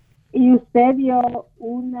 Y usted dio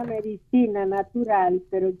una medicina natural,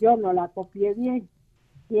 pero yo no la copié bien.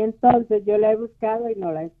 Y entonces yo la he buscado y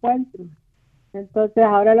no la encuentro. Entonces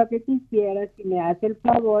ahora lo que quisiera es que me hace el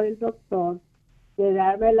favor el doctor de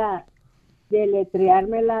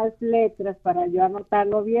deletrearme las letras para yo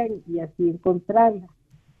anotarlo bien y así encontrarla.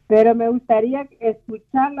 Pero me gustaría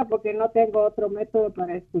escucharla porque no tengo otro método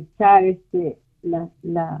para escuchar la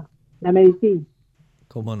medicina.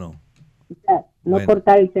 ¿Cómo no? O sea, no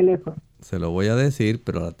cortar el teléfono. Se lo voy a decir,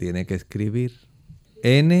 pero la tiene que escribir.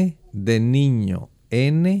 N de niño,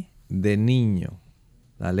 N de niño,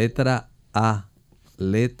 la letra A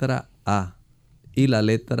y la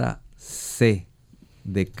letra C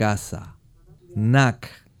de casa. NAC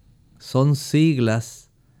son siglas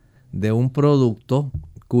de un producto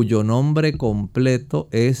cuyo nombre completo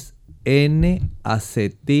es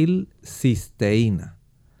N-acetilcisteína.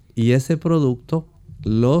 Y ese producto,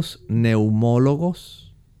 los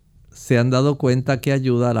neumólogos se han dado cuenta que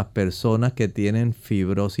ayuda a las personas que tienen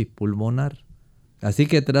fibrosis pulmonar. Así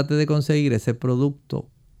que trate de conseguir ese producto,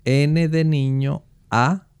 N de niño,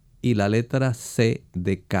 A y la letra C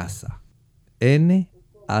de casa.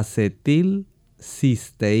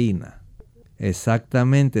 N-acetilcisteína.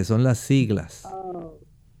 Exactamente, son las siglas. Oh,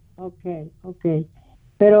 ok.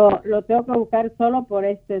 Pero lo tengo que buscar solo por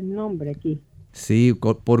este nombre aquí. Sí,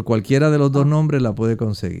 por cualquiera de los dos nombres la puede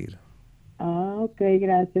conseguir. Ah, ok,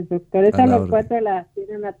 gracias, doctor. Eso lo encuentro en la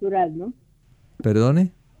tienda natural, ¿no?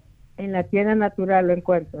 ¿Perdone? En la tienda natural lo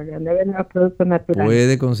encuentro, donde venden los productos naturales.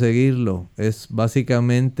 Puede conseguirlo. Es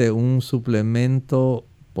básicamente un suplemento,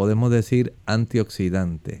 podemos decir,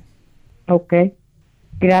 antioxidante. Ok.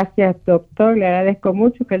 Gracias, doctor. Le agradezco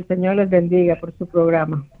mucho. Que el Señor les bendiga por su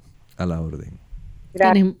programa. A la orden.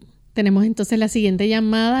 Gracias. Tenemos entonces la siguiente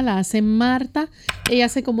llamada, la hace Marta. Ella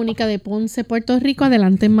se comunica de Ponce, Puerto Rico.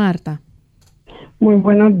 Adelante, Marta. Muy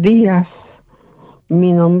buenos días.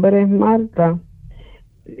 Mi nombre es Marta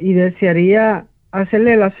y desearía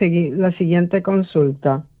hacerle la siguiente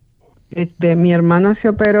consulta. Mi hermana se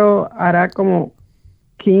operó hará como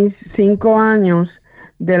 5 años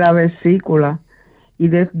de la vesícula y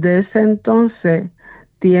desde ese entonces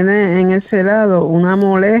tiene en ese lado una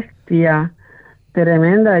molestia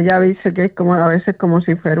tremenda. Ella dice que es como a veces como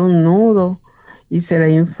si fuera un nudo y se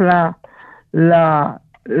le infla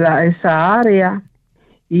esa área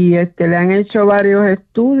y le han hecho varios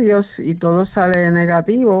estudios y todo sale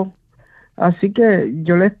negativo. Así que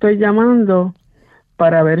yo le estoy llamando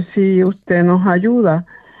para ver si usted nos ayuda.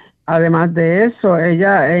 Además de eso,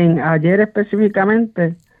 ella ayer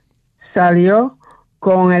específicamente salió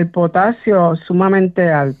con el potasio sumamente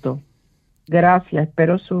alto. Gracias,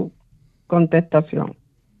 espero su contestación.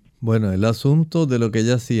 Bueno, el asunto de lo que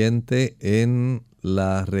ella siente en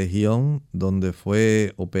la región donde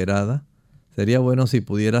fue operada, sería bueno si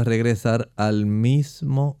pudiera regresar al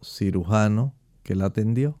mismo cirujano que la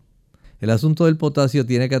atendió. El asunto del potasio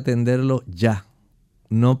tiene que atenderlo ya.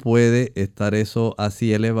 No puede estar eso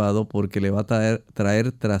así elevado porque le va a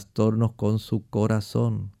traer trastornos con su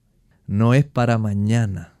corazón. no es para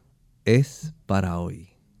mañana, es para hoy.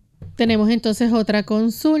 Tenemos entonces otra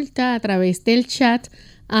consulta a través del chat.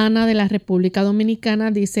 Ana de la República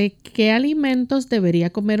Dominicana dice, ¿qué alimentos debería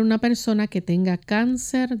comer una persona que tenga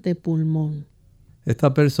cáncer de pulmón?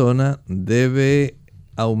 Esta persona debe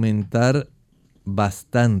aumentar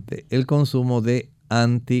bastante el consumo de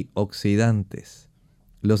antioxidantes.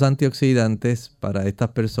 Los antioxidantes para estas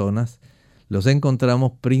personas los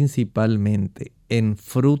encontramos principalmente en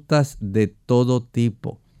frutas de todo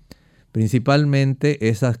tipo, principalmente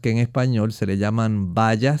esas que en español se le llaman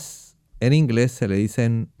bayas, en inglés se le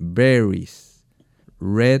dicen berries,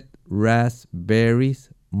 red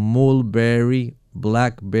raspberries, mulberry,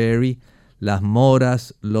 blackberry, las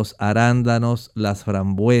moras, los arándanos, las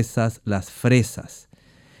frambuesas, las fresas.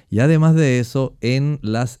 Y además de eso, en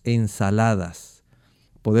las ensaladas.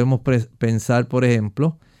 Podemos pensar, por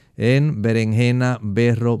ejemplo, en berenjena,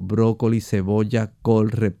 berro, brócoli, cebolla,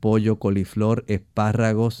 col, repollo, coliflor,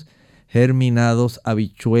 espárragos, germinados,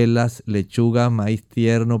 habichuelas, lechuga, maíz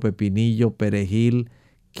tierno, pepinillo, perejil,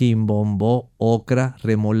 quimbombó, ocra,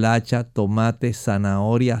 remolacha, tomate,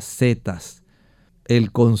 zanahoria, setas.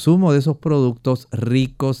 El consumo de esos productos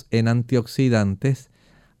ricos en antioxidantes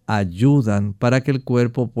ayudan para que el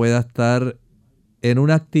cuerpo pueda estar en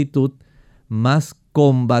una actitud más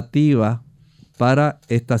combativa para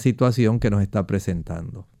esta situación que nos está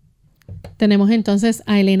presentando. Tenemos entonces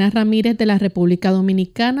a Elena Ramírez de la República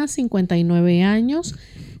Dominicana, 59 años.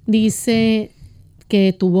 Dice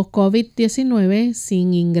que tuvo COVID-19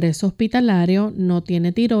 sin ingreso hospitalario, no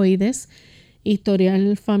tiene tiroides,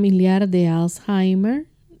 historial familiar de Alzheimer.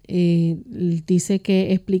 Dice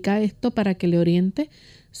que explica esto para que le oriente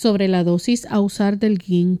sobre la dosis a usar del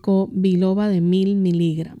ginkgo biloba de 1000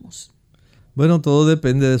 miligramos. Bueno, todo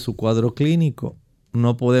depende de su cuadro clínico.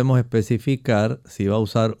 No podemos especificar si va a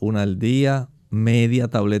usar una al día, media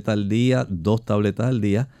tableta al día, 2 tabletas al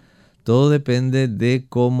día. Todo depende de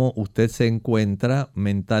cómo usted se encuentra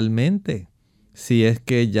mentalmente. Si es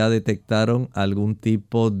que ya detectaron algún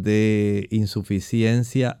tipo de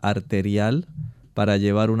insuficiencia arterial para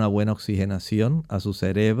llevar una buena oxigenación a su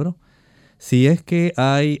cerebro. Si es que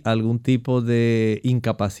hay algún tipo de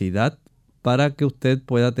incapacidad para que usted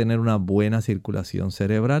pueda tener una buena circulación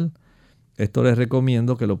cerebral. Esto les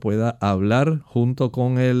recomiendo que lo pueda hablar junto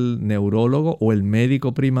con el neurólogo o el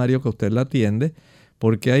médico primario que usted la atiende,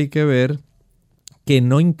 porque hay que ver que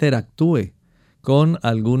no interactúe con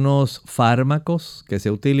algunos fármacos que se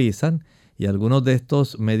utilizan, y algunos de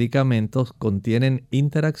estos medicamentos contienen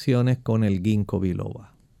interacciones con el ginkgo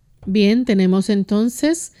biloba. Bien, tenemos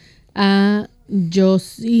entonces a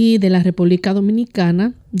Josie de la República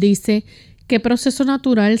Dominicana. Dice, ¿qué proceso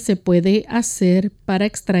natural se puede hacer para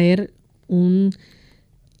extraer un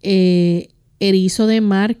erizo de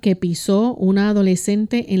mar que pisó una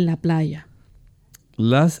adolescente en la playa?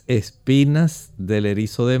 Las espinas del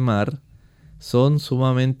erizo de mar son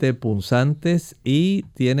sumamente punzantes y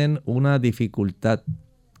tienen una dificultad.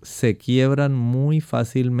 Se quiebran muy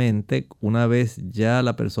fácilmente una vez ya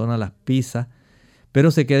la persona las pisa,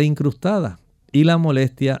 pero se queda incrustada y la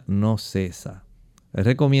molestia no cesa. Les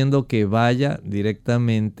recomiendo que vaya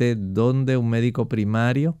directamente donde un médico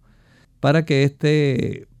primario para que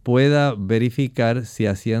éste pueda verificar si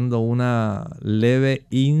haciendo una leve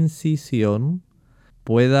incisión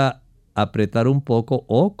pueda apretar un poco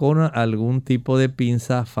o con algún tipo de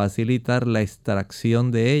pinza facilitar la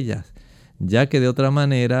extracción de ellas, ya que de otra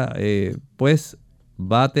manera pues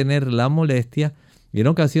va a tener la molestia y en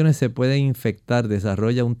ocasiones se puede infectar,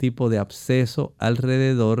 desarrolla un tipo de absceso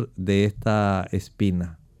alrededor de esta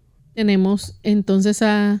espina. Tenemos entonces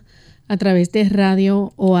a través de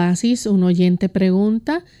Radio Oasis un oyente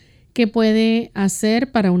pregunta ¿qué puede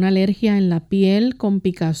hacer para una alergia en la piel con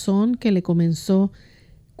picazón que le comenzó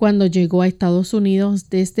cuando llegó a Estados Unidos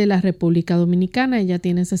desde la República Dominicana? Ella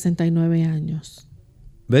tiene 69 años.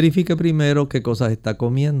 Verifique primero qué cosas está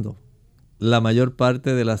comiendo. La mayor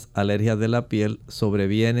parte de las alergias de la piel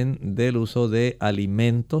sobrevienen del uso de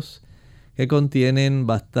alimentos que contienen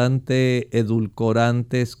bastante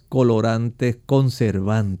edulcorantes, colorantes,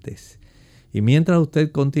 conservantes. Y mientras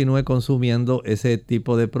usted continúe consumiendo ese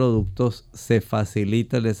tipo de productos, se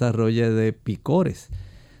facilita el desarrollo de picores.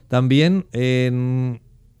 También en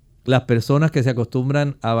las personas que se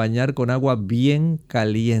acostumbran a bañar con agua bien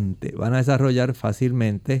caliente van a desarrollar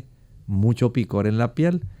fácilmente mucho picor en la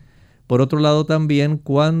piel. Por otro lado, también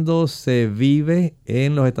cuando se vive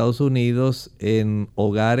en los Estados Unidos en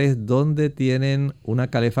hogares donde tienen una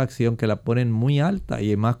calefacción que la ponen muy alta,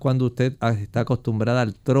 y más cuando usted está acostumbrada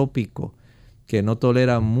al trópico, que no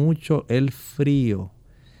tolera mucho el frío,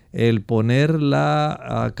 el poner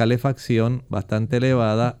la calefacción bastante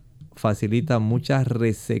elevada facilita mucha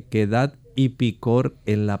resequedad y picor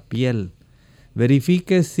en la piel.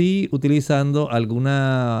 Verifique si utilizando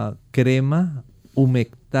alguna crema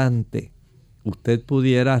humectante usted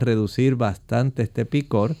pudiera reducir bastante este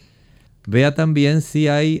picor. Vea también si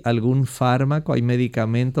hay algún fármaco, hay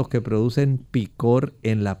medicamentos que producen picor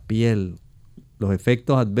en la piel. Los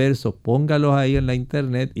efectos adversos, póngalos ahí en la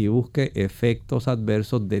internet y busque efectos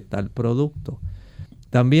adversos de tal producto.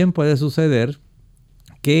 También puede suceder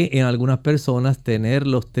que en algunas personas tener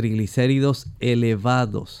los triglicéridos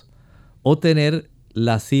elevados o tener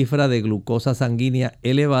la cifra de glucosa sanguínea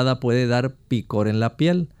elevada puede dar picor en la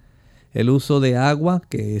piel. El uso de agua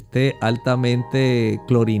que esté altamente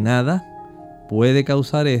clorinada puede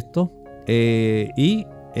causar esto, y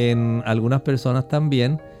en algunas personas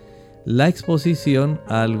también la exposición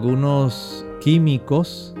a algunos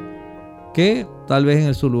químicos que tal vez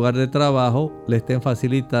en su lugar de trabajo le estén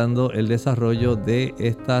facilitando el desarrollo de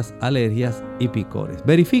estas alergias y picores.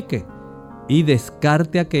 Verifique y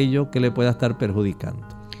descarte aquello que le pueda estar perjudicando.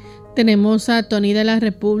 Tenemos a Tony de la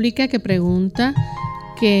República que pregunta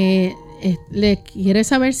que le quiere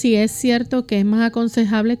saber si es cierto que es más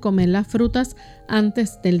aconsejable comer las frutas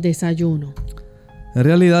antes del desayuno. En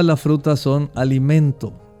realidad las frutas son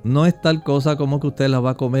alimento. No es tal cosa como que usted las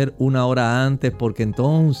va a comer una hora antes porque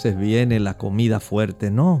entonces viene la comida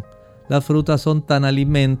fuerte. No, las frutas son tan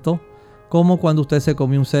alimento como cuando usted se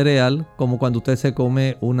come un cereal, como cuando usted se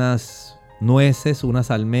come unas nueces, unas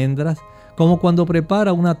almendras, como cuando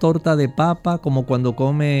prepara una torta de papa, como cuando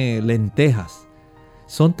come lentejas.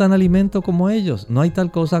 Son tan alimento como ellos. No hay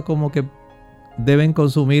tal cosa como que deben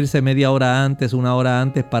consumirse media hora antes, una hora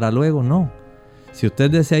antes para luego. No. Si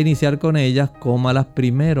usted desea iniciar con ellas, cómalas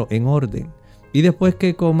primero en orden. Y después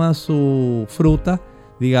que coma su fruta,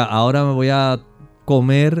 diga, ahora me voy a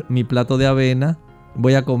comer mi plato de avena,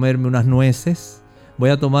 voy a comerme unas nueces, voy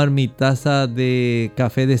a tomar mi taza de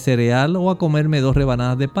café de cereal o a comerme 2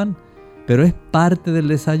 rebanadas de pan. Pero es parte del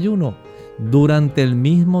desayuno. Durante el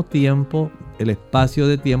mismo tiempo, el espacio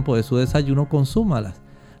de tiempo de su desayuno, consúmalas.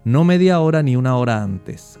 No media hora ni una hora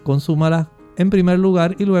antes. Consúmalas en primer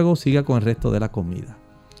lugar y luego siga con el resto de la comida.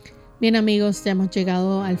 Bien amigos, ya hemos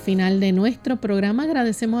llegado al final de nuestro programa.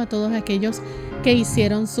 Agradecemos a todos aquellos que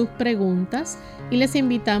hicieron sus preguntas y les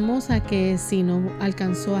invitamos a que si no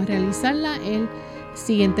alcanzó a realizarla, el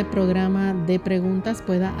siguiente programa de preguntas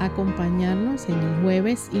pueda acompañarnos en el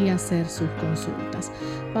jueves y hacer sus consultas.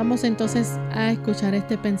 Vamos entonces a escuchar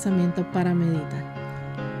este pensamiento para meditar.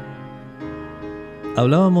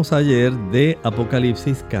 Hablábamos ayer de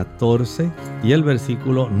Apocalipsis 14 y el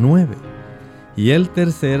versículo 9. Y el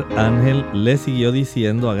tercer ángel le siguió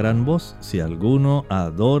diciendo a gran voz: si alguno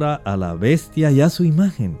adora a la bestia y a su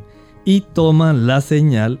imagen, y toma la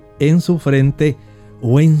señal en su frente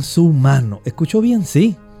o en su mano. ¿Escuchó bien?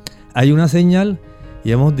 Sí, hay una señal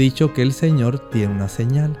y hemos dicho que el Señor tiene una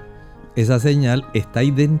señal. Esa señal está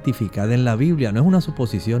identificada en la Biblia, no es una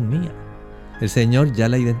suposición mía. El Señor ya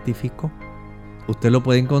la identificó. Usted lo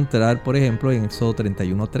puede encontrar, por ejemplo, en Éxodo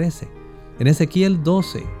 31:13, en Ezequiel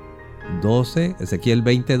 12, Ezequiel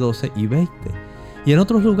 20, 12 y 20. Y en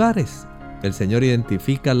otros lugares, el Señor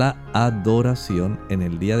identifica la adoración en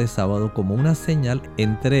el día de sábado como una señal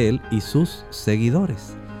entre Él y sus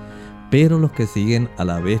seguidores. Pero los que siguen a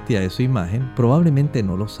la bestia de su imagen probablemente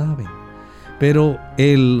no lo saben. Pero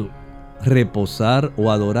el reposar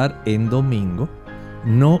o adorar en domingo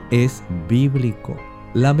no es bíblico.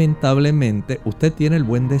 Lamentablemente, usted tiene el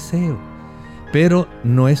buen deseo, pero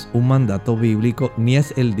no es un mandato bíblico ni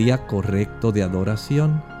es el día correcto de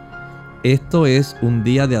adoración. Esto es un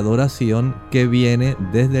día de adoración que viene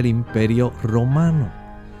desde el Imperio Romano,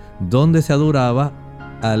 donde se adoraba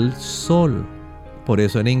al sol. Por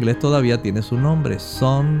eso en inglés todavía tiene su nombre,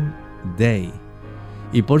 Sunday.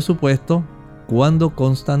 Y por supuesto, cuando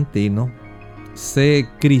Constantino se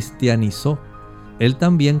cristianizó, él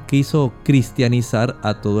también quiso cristianizar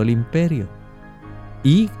a todo el imperio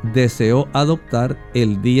y deseó adoptar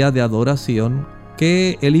el día de adoración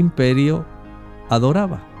que el imperio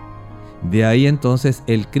adoraba. De ahí entonces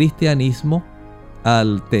el cristianismo,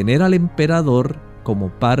 al tener al emperador como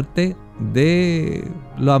parte de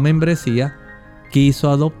la membresía,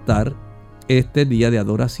 quiso adoptar este día de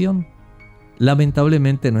adoración.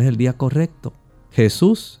 Lamentablemente no es el día correcto.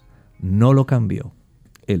 Jesús no lo cambió.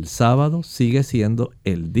 El sábado sigue siendo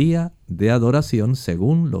el día de adoración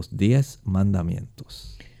según los 10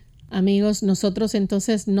 mandamientos. Amigos, nosotros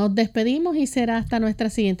entonces nos despedimos y será hasta nuestra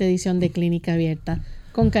siguiente edición de Clínica Abierta.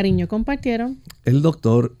 Con cariño compartieron el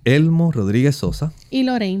doctor Elmo Rodríguez Sosa y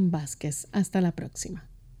Lorraine Vázquez. Hasta la próxima.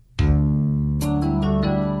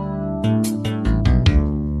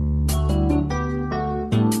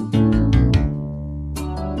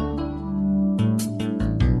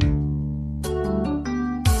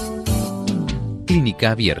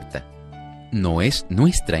 Clínica Abierta. No es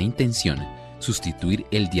nuestra intención sustituir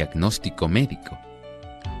el diagnóstico médico.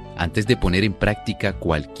 Antes de poner en práctica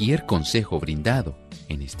cualquier consejo brindado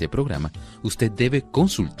en este programa, usted debe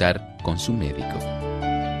consultar con su médico.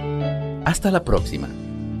 Hasta la próxima.